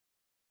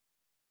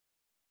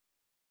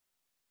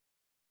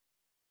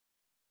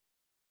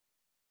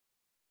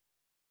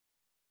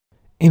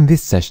In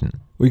this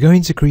session, we're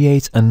going to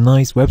create a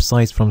nice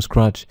website from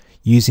scratch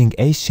using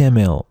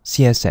HTML,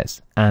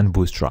 CSS, and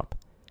Bootstrap.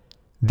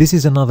 This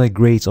is another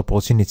great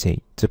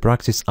opportunity to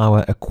practice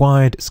our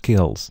acquired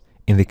skills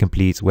in the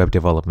complete web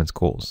development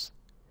course.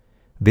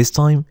 This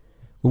time,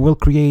 we will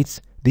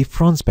create the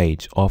front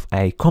page of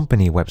a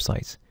company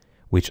website,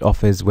 which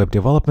offers web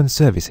development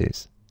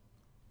services.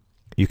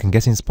 You can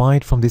get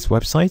inspired from this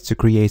website to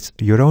create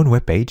your own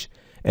web page,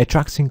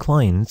 attracting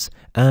clients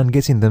and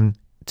getting them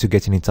to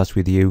getting in touch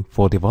with you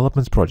for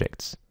development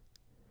projects.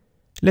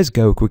 Let's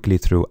go quickly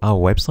through our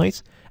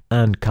website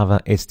and cover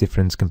its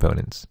different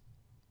components.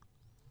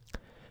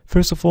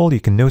 First of all, you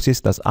can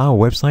notice that our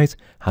website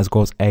has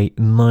got a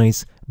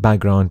nice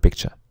background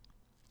picture.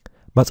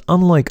 But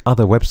unlike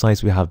other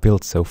websites we have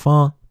built so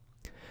far,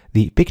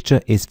 the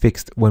picture is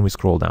fixed when we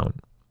scroll down.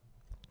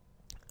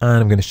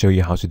 And I'm going to show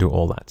you how to do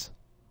all that.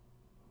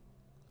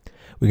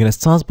 We're going to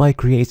start by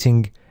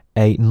creating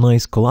a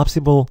nice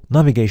collapsible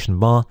navigation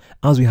bar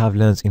as we have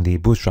learned in the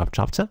Bootstrap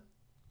chapter.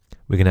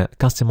 We're going to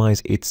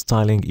customize its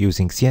styling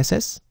using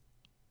CSS.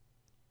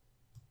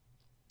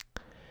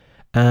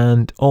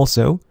 And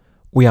also,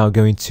 we are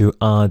going to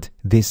add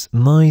this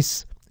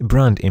nice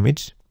brand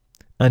image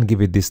and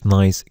give it this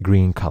nice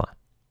green color.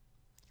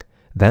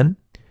 Then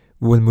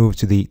we will move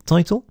to the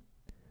title,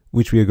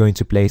 which we are going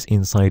to place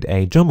inside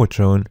a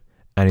Jumbotron,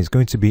 and it's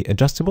going to be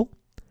adjustable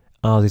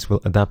as it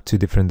will adapt to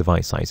different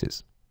device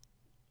sizes.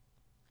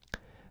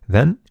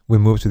 Then we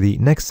move to the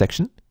next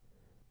section,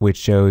 which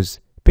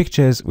shows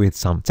pictures with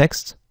some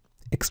text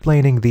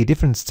explaining the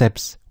different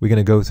steps we're going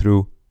to go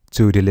through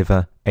to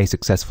deliver a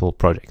successful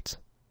project.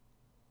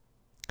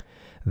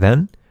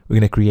 Then we're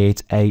going to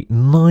create a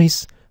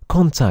nice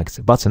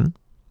contact button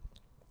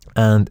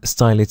and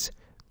style it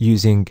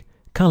using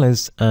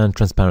colors and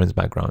transparent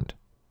background.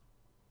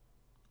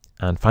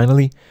 And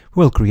finally,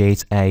 we'll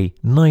create a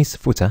nice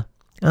footer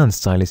and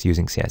style it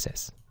using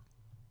CSS.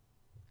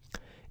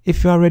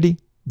 If you are ready,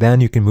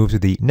 then you can move to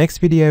the next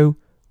video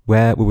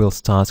where we will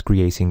start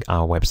creating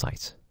our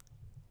website.